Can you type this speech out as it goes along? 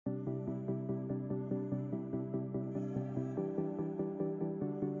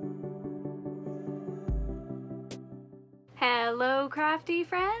Hello crafty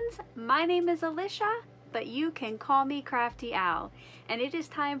friends, my name is Alicia, but you can call me Crafty Al, and it is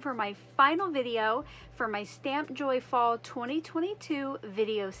time for my final video for my Stamp Joy Fall 2022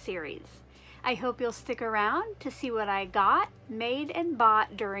 video series. I hope you'll stick around to see what I got, made, and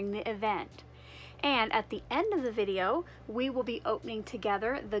bought during the event. And at the end of the video, we will be opening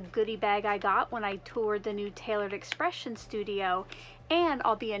together the goodie bag I got when I toured the new Tailored Expression studio, and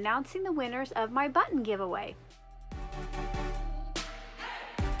I'll be announcing the winners of my button giveaway.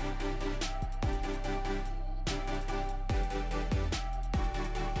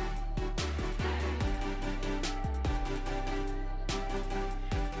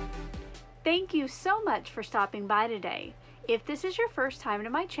 Thank you so much for stopping by today. If this is your first time to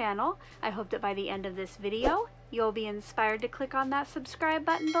my channel, I hope that by the end of this video, you'll be inspired to click on that subscribe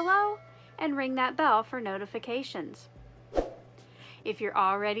button below and ring that bell for notifications. If you're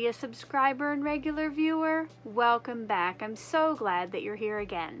already a subscriber and regular viewer, welcome back. I'm so glad that you're here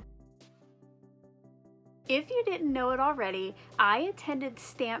again. If you didn't know it already, I attended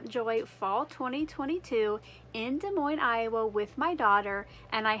Stamp Joy Fall 2022 in Des Moines, Iowa with my daughter,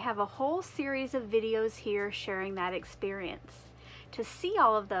 and I have a whole series of videos here sharing that experience. To see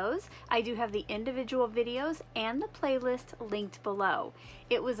all of those, I do have the individual videos and the playlist linked below.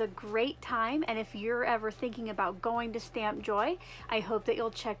 It was a great time, and if you're ever thinking about going to Stamp Joy, I hope that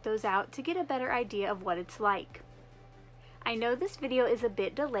you'll check those out to get a better idea of what it's like. I know this video is a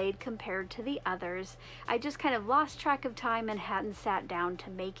bit delayed compared to the others. I just kind of lost track of time and hadn't sat down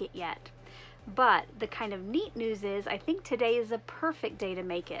to make it yet. But the kind of neat news is I think today is a perfect day to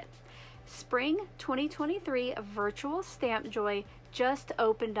make it. Spring 2023 Virtual Stamp Joy just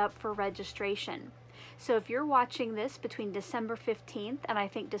opened up for registration. So if you're watching this between December 15th and I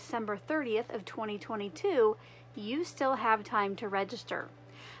think December 30th of 2022, you still have time to register.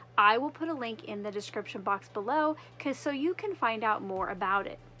 I will put a link in the description box below so you can find out more about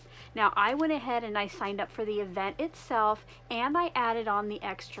it. Now I went ahead and I signed up for the event itself, and I added on the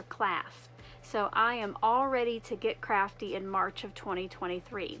extra class. So I am all ready to get crafty in March of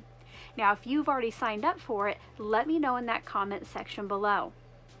 2023. Now if you've already signed up for it, let me know in that comment section below.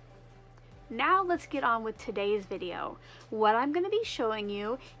 Now let's get on with today's video. What I'm going to be showing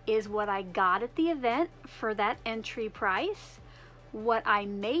you is what I got at the event for that entry price, what I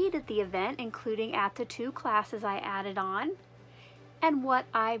made at the event, including at the 2 classes I added on, and what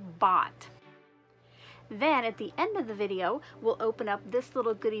I bought. Then at the end of the video, we'll open up this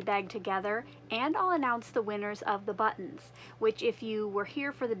little goodie bag together, and I'll announce the winners of the buttons, which if you were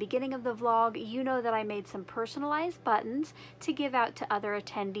here for the beginning of the vlog, you know that I made some personalized buttons to give out to other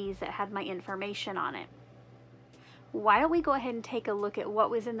attendees that had my information on it. Why don't we go ahead and take a look at what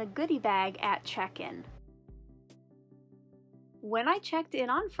was in the goodie bag at check-in. When I checked in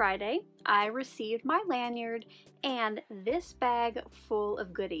on Friday, I received my lanyard and this bag full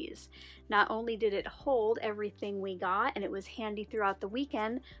of goodies. Not only did it hold everything we got and it was handy throughout the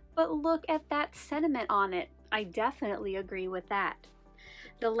weekend, but look at that sentiment on it. I definitely agree with that.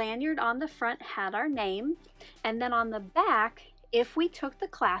 The lanyard on the front had our name, and then on the back, if we took the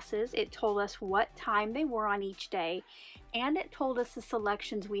classes, it told us what time they were on each day, and it told us the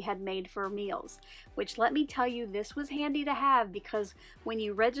selections we had made for meals, which, let me tell you, this was handy to have because when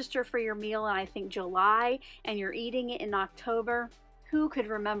you register for your meal in I think July and you're eating it in October, who could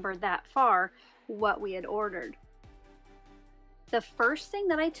remember that far what we had ordered? The first thing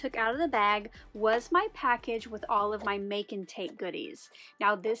that I took out of the bag was my package with all of my make and take goodies.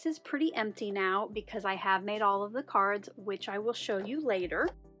 Now this is pretty empty now because I have made all of the cards, which I will show you later.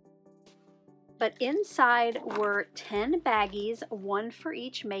 But inside were 10 baggies, one for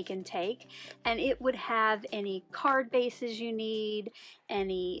each make and take, and it would have any card bases you need,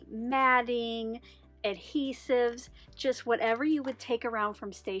 any matting, adhesives, just whatever you would take around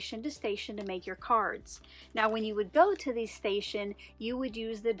from station to station to make your cards. Now when you would go to the station, you would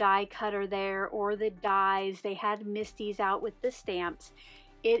use the die cutter there or the dies. They had Misty's out with the stamps.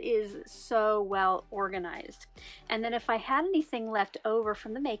 It is so well organized. And then if I had anything left over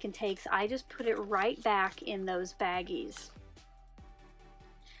from the make and takes, I just put it right back in those baggies.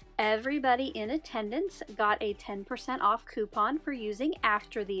 Everybody in attendance got a 10% off coupon for using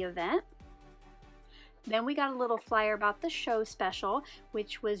after the event. Then we got a little flyer about the show special,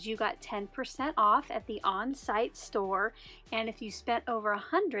 which was you got 10% off at the on-site store, and if you spent over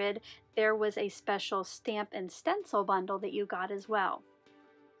 $100, there was a special stamp and stencil bundle that you got as well.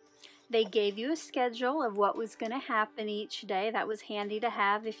 They gave you a schedule of what was going to happen each day. That was handy to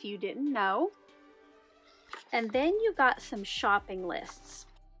have if you didn't know. And then you got some shopping lists.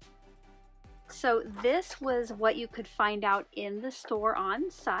 So this was what you could find out in the store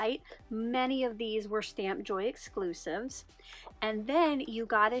on site. Many of these were Stamp Joy exclusives. And then you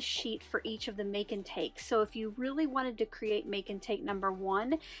got a sheet for each of the make and take. So if you really wanted to create make and take number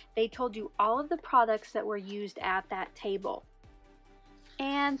 1, they told you all of the products that were used at that table.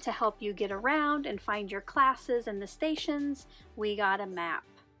 And to help you get around and find your classes and the stations, we got a map.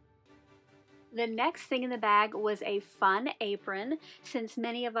 The next thing in the bag was a fun apron. Since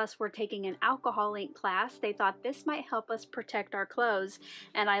many of us were taking an alcohol ink class, they thought this might help us protect our clothes.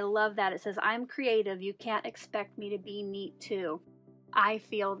 And I love that. It says, "I'm creative. You can't expect me to be neat too." I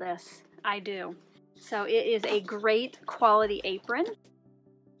feel this. I do. So it is a great quality apron.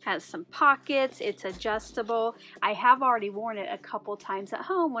 Has some pockets. It's adjustable. I have already worn it a couple times at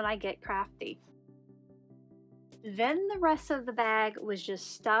home when I get crafty. Then the rest of the bag was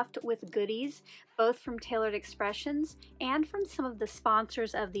just stuffed with goodies, both from Tailored Expressions and from some of the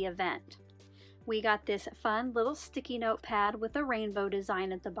sponsors of the event. We got this fun little sticky note pad with a rainbow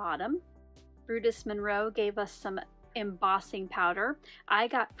design at the bottom. Brutus Monroe gave us some embossing powder. I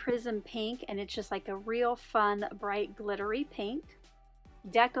got Prism Pink, and it's just like a real fun, bright, glittery pink.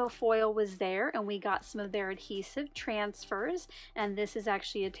 Deco Foil was there, and we got some of their adhesive transfers, and this is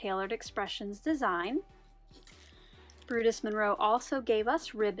actually a Tailored Expressions design. Brutus Monroe also gave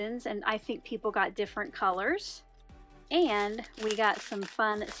us ribbons, and I think people got different colors. And we got some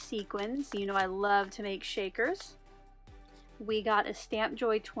fun sequins. You know I love to make shakers. We got a Stamp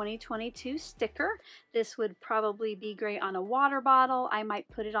Joy 2022 sticker. This would probably be great on a water bottle. I might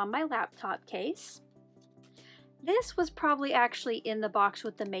put it on my laptop case. This was probably actually in the box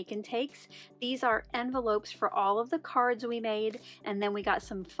with the make and takes. These are envelopes for all of the cards we made, and then we got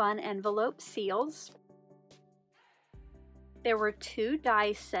some fun envelope seals. There were 2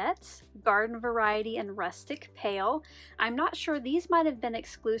 die sets, Garden Variety and Rustic Pale. I'm not sure, these might have been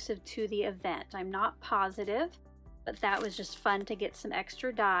exclusive to the event. I'm not positive, but that was just fun to get some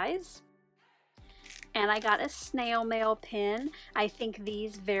extra dies. And I got a snail mail pin. I think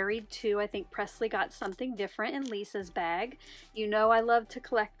these varied too. I think Presley got something different in Lisa's bag. You know I love to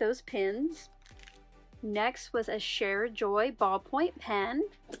collect those pins. Next was a Share Joy ballpoint pen.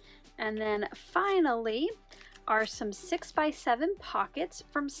 And then finally are some 6x7 pockets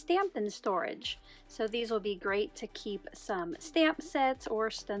from Stampin' Storage. So these will be great to keep some stamp sets or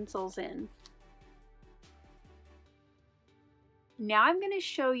stencils in. Now I'm going to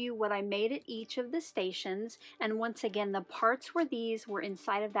show you what I made at each of the stations, and once again the parts for these were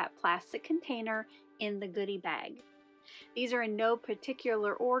inside of that plastic container in the goodie bag. These are in no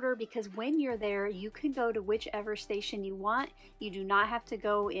particular order because when you're there you can go to whichever station you want. You do not have to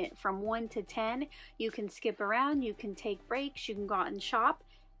go in from 1 to 10. You can skip around, you can take breaks, you can go out and shop.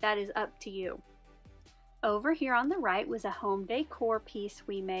 That is up to you. Over here on the right was a home decor piece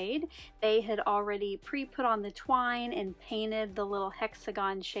we made. They had already pre-put on the twine and painted the little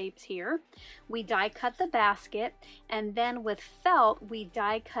hexagon shapes here. We die cut the basket, and then with felt we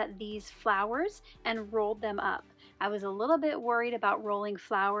die cut these flowers and rolled them up. I was a little bit worried about rolling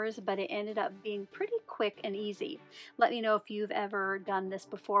flowers, but it ended up being pretty quick and easy. Let me know if you've ever done this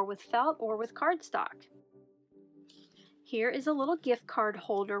before with felt or with cardstock. Here is a little gift card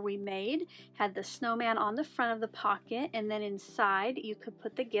holder we made. Had the snowman on the front of the pocket, and then inside you could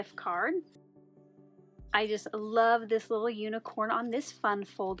put the gift card. I just love this little unicorn on this fun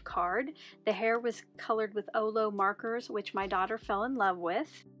fold card. The hair was colored with Olo markers, which my daughter fell in love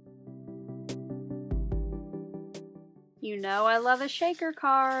with. You know I love a shaker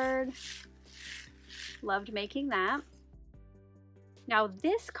card. Loved making that. Now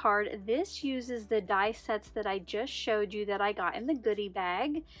this card, this uses the die sets that I just showed you that I got in the goodie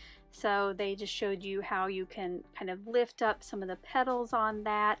bag. So they just showed you how you can kind of lift up some of the petals on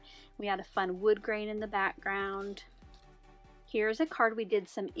that. We had a fun wood grain in the background. Here's a card we did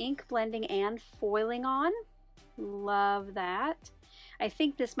some ink blending and foiling on. Love that. I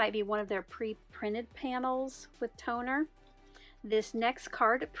think this might be one of their pre-printed panels with toner. This next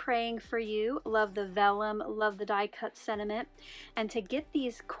card, Praying for You. Love the vellum, love the die cut sentiment. And to get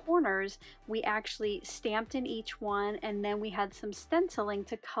these corners, we actually stamped in each one, and then we had some stenciling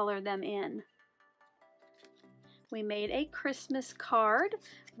to color them in. We made a Christmas card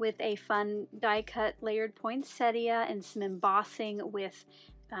with a fun die cut layered poinsettia and some embossing with,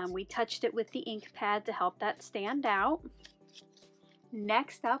 we touched it with the ink pad to help that stand out.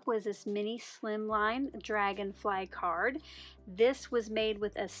 Next up was this mini slimline dragonfly card. This was made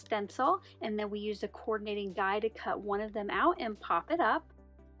with a stencil, and then we used a coordinating die to cut one of them out and pop it up.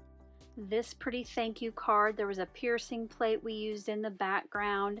 This pretty thank you card, there was a piercing plate we used in the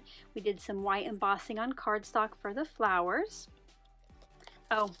background. We did some white embossing on cardstock for the flowers.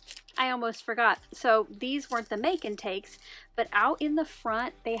 Oh, I almost forgot. So these weren't the make and takes, but out in the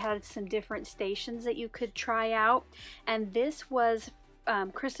front, they had some different stations that you could try out. And this was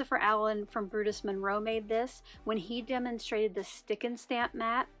Christopher Allen from Brutus Monroe made this when he demonstrated the stick and stamp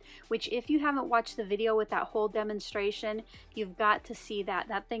mat, which if you haven't watched the video with that whole demonstration, you've got to see that.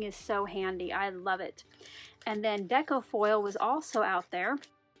 That thing is so handy. I love it. And then Deco Foil was also out there,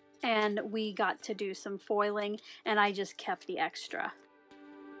 and we got to do some foiling, and I just kept the extra.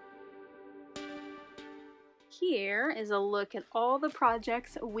 Here is a look at all the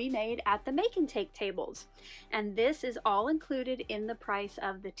projects we made at the make and take tables, and this is all included in the price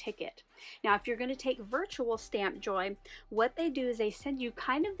of the ticket. Now if you're going to take virtual Stamp Joy, what they do is they send you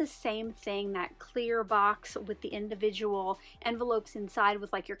kind of the same thing, that clear box with the individual envelopes inside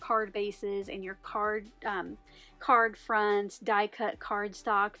with like your card bases and your card fronts, die cut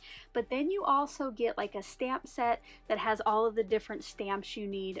cardstock, but then you also get like a stamp set that has all of the different stamps you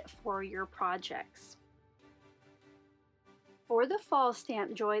need for your projects. For the Fall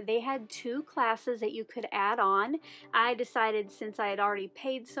Stamp Joy, they had 2 classes that you could add on. I decided since I had already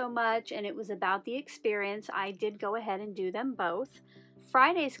paid so much and it was about the experience, I did go ahead and do them both.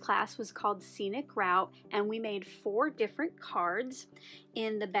 Friday's class was called Scenic Route, and we made 4 different cards.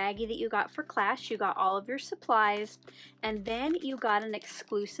 In the baggie that you got for class, you got all of your supplies, and then you got an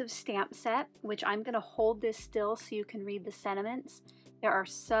exclusive stamp set, which I'm going to hold this still so you can read the sentiments. There are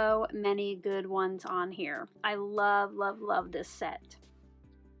so many good ones on here. I love, love, love this set.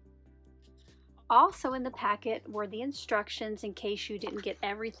 Also in the packet were the instructions in case you didn't get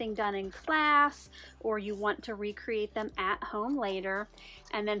everything done in class or you want to recreate them at home later.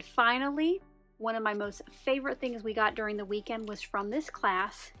 And then finally, one of my most favorite things we got during the weekend was from this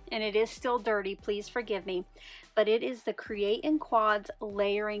class, and it is still dirty, please forgive me, but it is the Create in Quads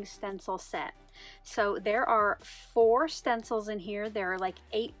layering stencil set. So there are 4 stencils in here. They're like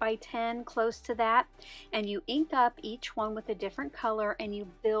 8 by 10, close to that, and you ink up each one with a different color and you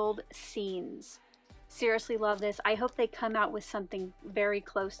build scenes. Seriously love this. I hope they come out with something very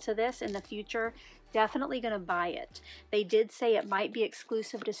close to this in the future. Definitely gonna buy it. They did say it might be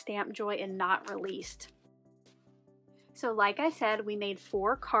exclusive to Stamp Joy and not released. So like I said, we made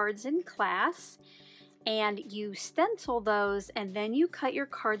 4 cards in class, and you stencil those and then you cut your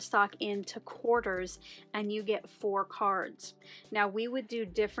cardstock into quarters and you get 4 cards. Now we would do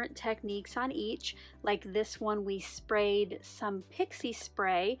different techniques on each. Like this one, we sprayed some pixie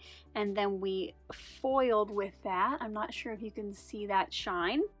spray and then we foiled with that. I'm not sure if you can see that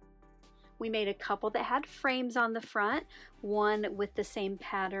shine. We made a couple that had frames on the front, one with the same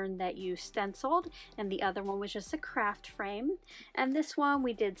pattern that you stenciled, and the other one was just a craft frame. And this one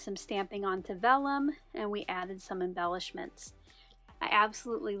we did some stamping onto vellum, and we added some embellishments. I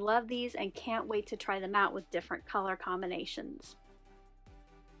absolutely love these and can't wait to try them out with different color combinations.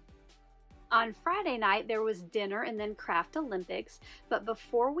 On Friday night, there was dinner and then Craft Olympics, but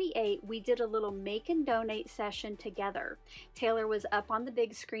before we ate, we did a little make and donate session together. Taylor was up on the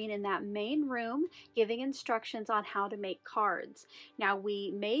big screen in that main room giving instructions on how to make cards. Now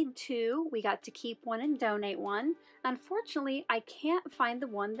we made 2, we got to keep one and donate one. Unfortunately, I can't find the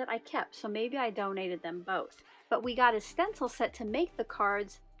one that I kept, so maybe I donated them both. But we got a stencil set to make the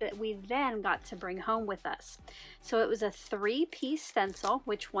cards that we then got to bring home with us. So it was a 3-piece stencil,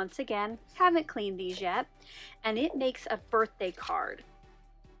 which once again, haven't cleaned these yet, and it makes a birthday card.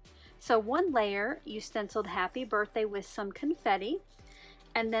 So one layer, you stenciled happy birthday with some confetti,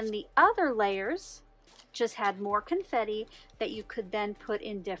 and then the other layers just had more confetti that you could then put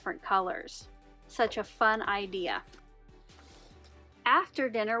in different colors. Such a fun idea. After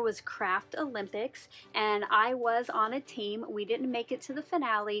dinner was Craft Olympics, and I was on a team. We didn't make it to the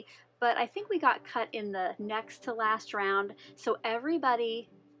finale, but I think we got cut in the next to last round. So everybody,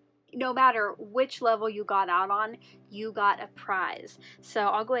 no matter which level you got out on, you got a prize. So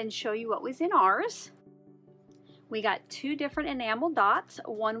I'll go ahead and show you what was in ours. We got 2 different enamel dots.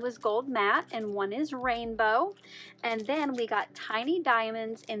 One was gold matte and one is rainbow. And then we got tiny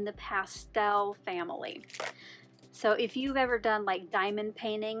diamonds in the pastel family. So if you've ever done like diamond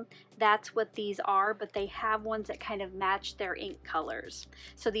painting, that's what these are, but they have ones that kind of match their ink colors.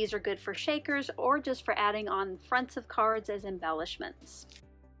 So these are good for shakers or just for adding on fronts of cards as embellishments.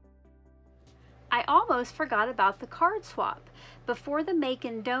 I almost forgot about the card swap. Before the make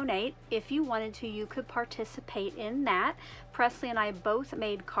and donate, if you wanted to, you could participate in that, Presley and I both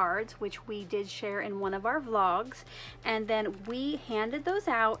made cards, which we did share in one of our vlogs, and then we handed those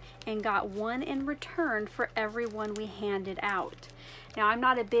out and got one in return for every one we handed out. Now, I'm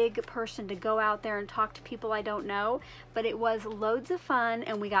not a big person to go out there and talk to people I don't know, but it was loads of fun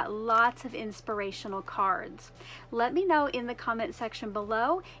and we got lots of inspirational cards. Let me know in the comment section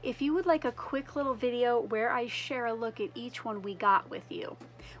below if you would like a quick little video where I share a look at each one we got with you.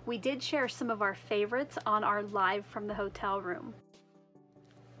 We did share some of our favorites on our live from the hotel room.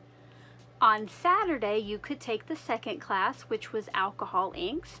 On Saturday, you could take the second class, which was alcohol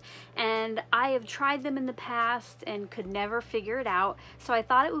inks, and I have tried them in the past and could never figure it out, so I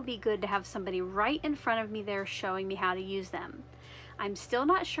thought it would be good to have somebody right in front of me there showing me how to use them. I'm still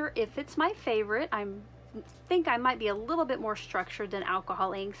not sure if it's my favorite. I think I might be a little bit more structured than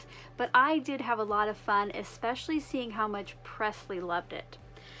alcohol inks, but I did have a lot of fun, especially seeing how much Presley loved it.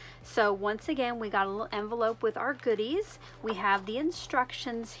 So once again, we got a little envelope with our goodies. We have the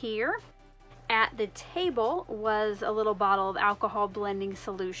instructions here. At the table was a little bottle of alcohol blending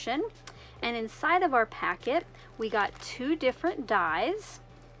solution, and inside of our packet we got 2 different dies.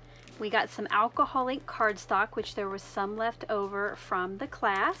 We got some alcohol ink cardstock, which there was some left over from the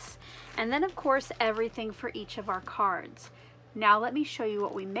class, and then of course everything for each of our cards. Now let me show you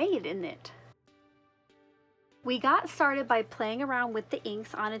what we made in it. We got started by playing around with the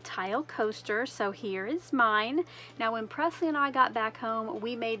inks on a tile coaster, so here is mine. Now when Presley and I got back home,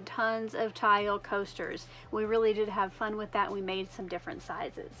 we made tons of tile coasters. We really did have fun with that. We made some different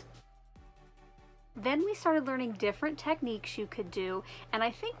sizes. Then we started learning different techniques you could do, and I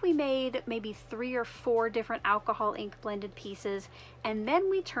think we made maybe 3 or 4 different alcohol ink blended pieces, and then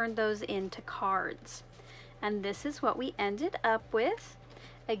we turned those into cards. And this is what we ended up with.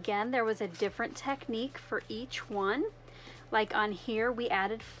 Again, there was a different technique for each one. Like on here, we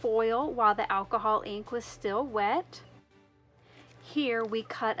added foil while the alcohol ink was still wet. Here, we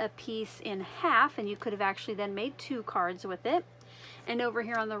cut a piece in half, and you could have actually then made 2 cards with it. And over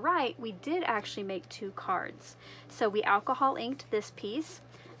here on the right, we did actually make 2 cards. So we alcohol inked this piece,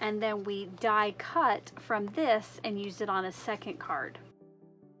 and then we die cut from this and used it on a second card.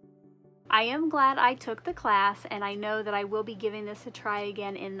 I am glad I took the class, and I know that I will be giving this a try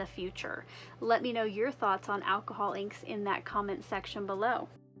again in the future. Let me know your thoughts on alcohol inks in that comment section below.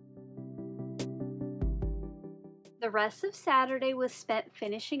 The rest of Saturday was spent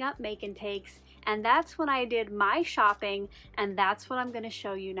finishing up make and takes, and that's when I did my shopping, and that's what I'm going to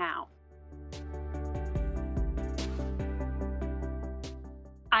show you now.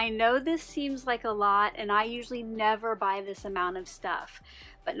 I know this seems like a lot, and I usually never buy this amount of stuff,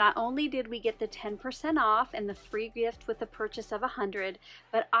 but not only did we get the 10% off and the free gift with the purchase of 100,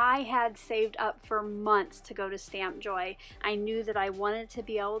 but I had saved up for months to go to Stamp Joy. I knew that I wanted to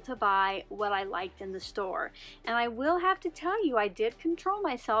be able to buy what I liked in the store, and I will have to tell you, I did control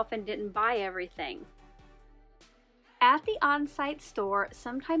myself and didn't buy everything. At the on-site store,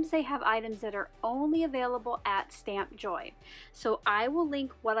 sometimes they have items that are only available at Stamp Joy. So I will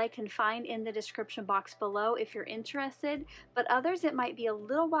link what I can find in the description box below if you're interested, but others it might be a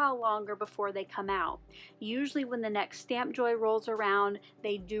little while longer before they come out. Usually when the next Stamp Joy rolls around,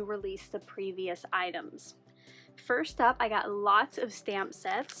 they do release the previous items. First up, I got lots of stamp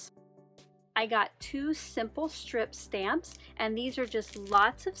sets. I got 2 simple strip stamps, and these are just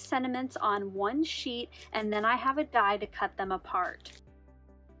lots of sentiments on one sheet, and then I have a die to cut them apart.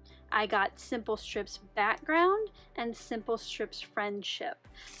 I got simple strips background and simple strips friendship.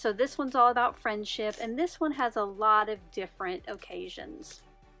 So this one's all about friendship, and this one has a lot of different occasions.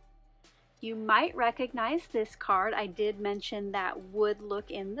 You might recognize this card. I did mention that wood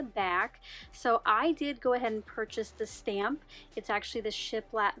look in the back. So I did go ahead and purchase the stamp. It's actually the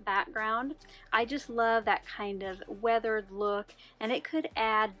shiplap background. I just love that kind of weathered look, and it could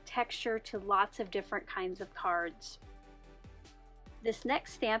add texture to lots of different kinds of cards. This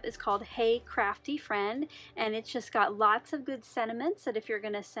next stamp is called Hey Crafty Friend, and it's just got lots of good sentiments that if you're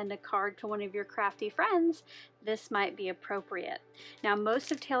going to send a card to one of your crafty friends, this might be appropriate. Now,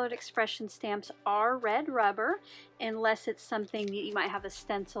 most of Tailored Expression stamps are red rubber, unless it's something that you might have a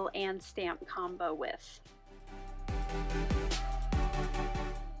stencil and stamp combo with.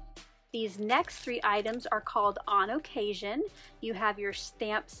 These next 3 items are called On Occasion. You have your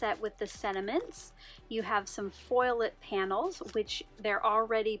stamp set with the sentiments. You have some foil-lit panels, which they're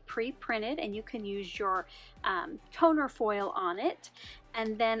already pre-printed, and you can use your toner foil on it.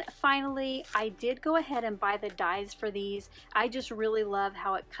 And then finally, I did go ahead and buy the dies for these. I just really love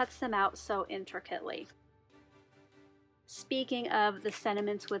how it cuts them out so intricately. Speaking of the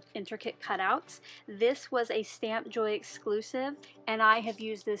sentiments with intricate cutouts, this was a Stamp Joy exclusive, and I have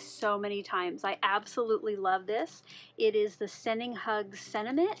used this so many times. I absolutely love this. It is the Sending Hugs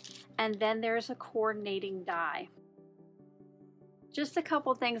sentiment, and then there's a coordinating die. Just a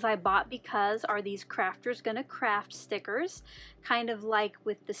couple things I bought because are these Crafters Gonna Craft stickers. Kind of like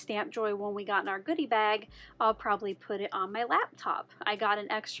with the Stamp Joy one we got in our goodie bag, I'll probably put it on my laptop. I got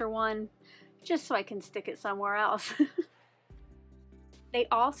an extra one just so I can stick it somewhere else. They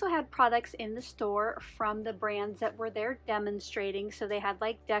also had products in the store from the brands that were there demonstrating. So they had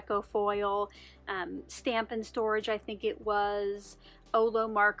like Deco Foil, Stampin' Storage, I think it was, Olo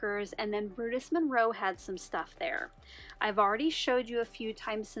markers, and then Brutus Monroe had some stuff there. I've already showed you a few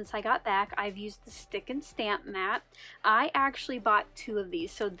times since I got back. I've used the stick and stamp mat. I actually bought 2 of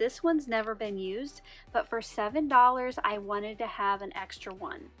these, so this one's never been used, but for $7 I wanted to have an extra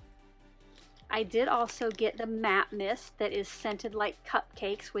one. I did also get the matte mist that is scented like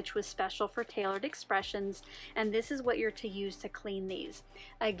cupcakes, which was special for Tailored Expressions, and this is what you're to use to clean these.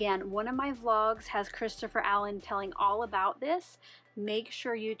 Again, one of my vlogs has Christopher Allen telling all about this. Make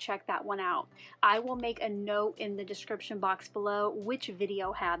sure you check that one out. I will make a note in the description box below which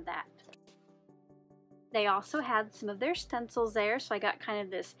video had that. They also had some of their stencils there, so I got kind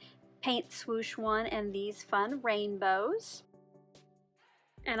of this paint swoosh one and these fun rainbows.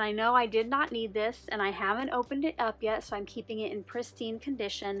 And I know I did not need this, and I haven't opened it up yet, so I'm keeping it in pristine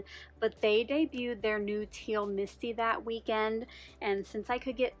condition, but they debuted their new teal Misty that weekend, and since I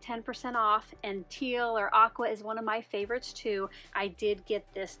could get 10% off, and teal or aqua is one of my favorites too, I did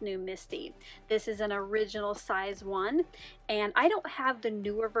get this new Misty. This is an original size 1, and I don't have the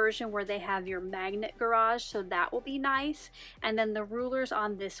newer version where they have your magnet garage, so that will be nice, and then the rulers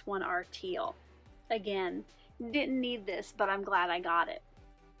on this one are teal. Again, didn't need this, but I'm glad I got it.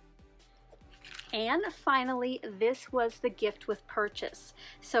 And finally, this was the gift with purchase.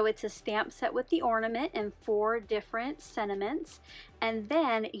 So it's a stamp set with the ornament and 4 different sentiments. And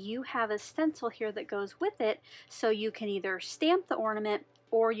then you have a stencil here that goes with it, so you can either stamp the ornament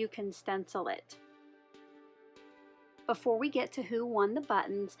or you can stencil it. Before we get to who won the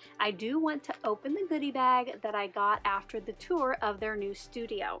buttons, I do want to open the goodie bag that I got after the tour of their new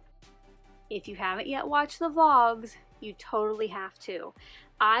studio. If you haven't yet watched the vlogs, you totally have to.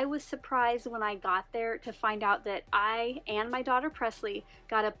 I was surprised when I got there to find out that I and my daughter Presley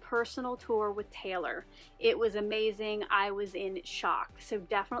got a personal tour with Taylor. It was amazing. I was in shock. So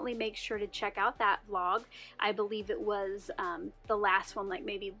definitely make sure to check out that vlog. I believe it was the last one, like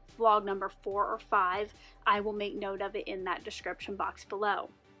maybe vlog number 4 or 5. I will make note of it in that description box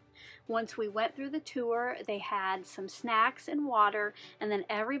below. Once we went through the tour, they had some snacks and water, and then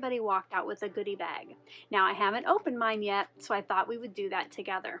everybody walked out with a goodie bag. Now, I haven't opened mine yet, so I thought we would do that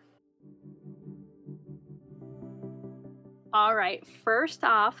together. All right, first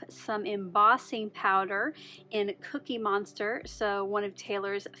off, some embossing powder in Cookie Monster, so one of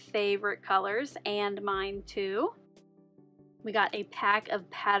Taylor's favorite colors, and mine too. We got a pack of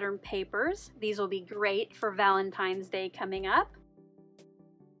pattern papers. These will be great for Valentine's Day coming up.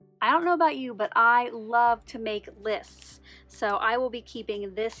 I don't know about you, but I love to make lists. So I will be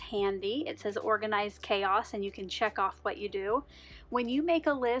keeping this handy. It says Organized Chaos, and you can check off what you do. When you make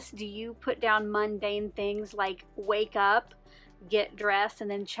a list, do you put down mundane things like wake up, get dressed, and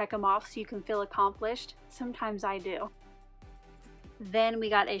then check them off so you can feel accomplished? Sometimes I do. Then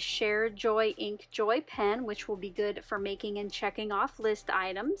we got a Share Joy Ink Joy pen, which will be good for making and checking off list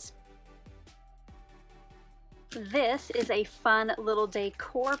items. This is a fun little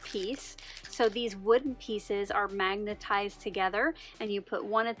decor piece. So these wooden pieces are magnetized together, and you put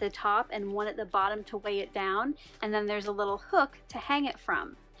one at the top and one at the bottom to weigh it down, and then there's a little hook to hang it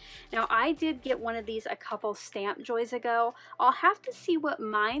from. Now, I did get one of these a couple Stamp Joys ago. I'll have to see what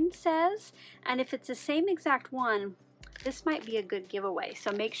mine says, and if it's the same exact one, this might be a good giveaway.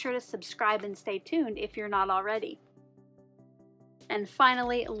 So make sure to subscribe and stay tuned if you're not already. And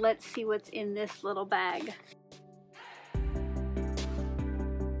finally, let's see what's in this little bag.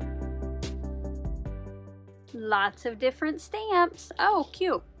 Lots of different stamps. Oh,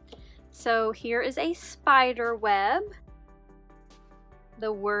 cute. So here is a spider web,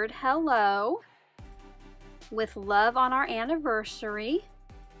 the word hello, with love on our anniversary,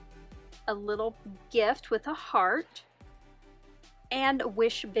 a little gift with a heart, and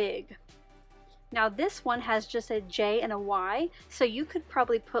wish big. Now this one has just a J and a Y, so you could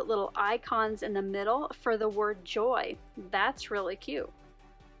probably put little icons in the middle for the word joy. That's really cute.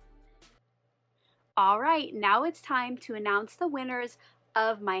 All right, now it's time to announce the winners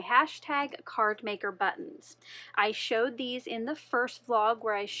of my hashtag card maker buttons. I showed these in the first vlog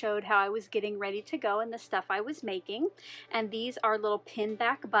where I showed how I was getting ready to go and the stuff I was making, and these are little pin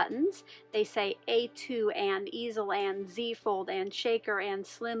back buttons. They say A2 and easel and Z fold and shaker and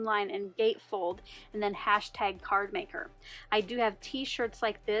slimline and gatefold, and then hashtag card maker. I do have t-shirts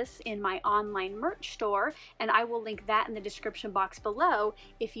like this in my online merch store, and I will link that in the description box below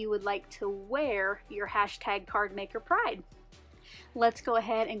if you would like to wear your hashtag card maker pride. Let's go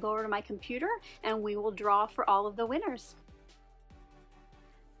ahead and go over to my computer and we will draw for all of the winners.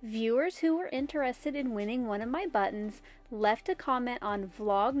 Viewers who were interested in winning one of my buttons left a comment on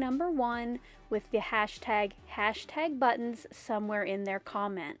vlog number 1 with the hashtag buttons somewhere in their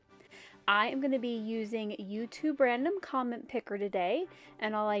comment. I am going to be using YouTube random comment picker today,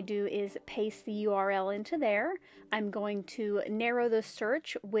 and all I do is paste the URL into there. I'm going to narrow the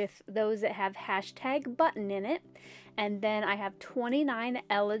search with those that have hashtag button in it, and then I have 29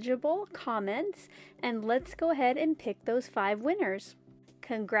 eligible comments, and let's go ahead and pick those 5 winners.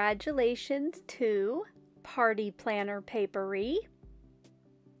 Congratulations to Party Planner Papery,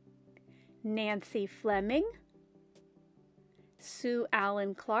 Nancy Fleming, Sue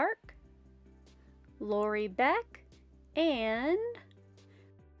Allen Clark, Lori Beck, and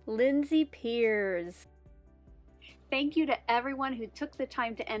Lindsay Piers. Thank you to everyone who took the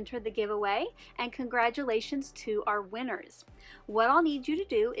time to enter the giveaway, and congratulations to our winners. What I'll need you to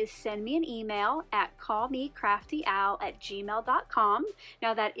do is send me an email at callmecraftyal@gmail.com.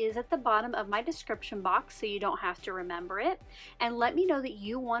 Now that is at the bottom of my description box, so you don't have to remember it, and let me know that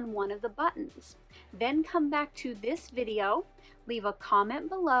you won one of the buttons. Then come back to this video, leave a comment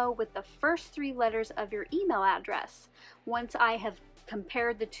below with the first 3 letters of your email address. Once I have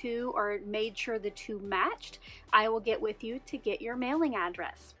compared the 2 or made sure the 2 matched, I will get with you to get your mailing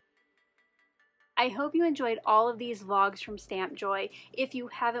address. I hope you enjoyed all of these vlogs from Stamp Joy. If you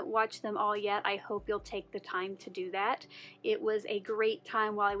haven't watched them all yet, I hope you'll take the time to do that. It was a great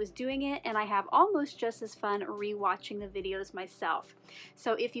time while I was doing it, and I have almost just as fun rewatching the videos myself.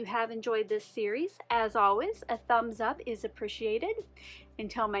 So if you have enjoyed this series, as always, a thumbs up is appreciated.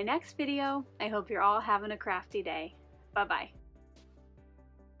 Until my next video, I hope you're all having a crafty day. Bye-bye.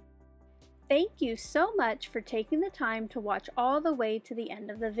 Thank you so much for taking the time to watch all the way to the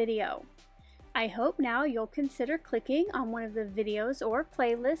end of the video. I hope now you'll consider clicking on one of the videos or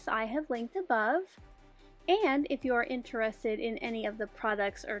playlists I have linked above. And if you are interested in any of the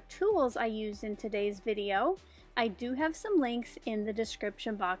products or tools I used in today's video, I do have some links in the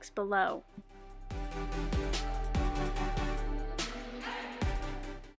description box below.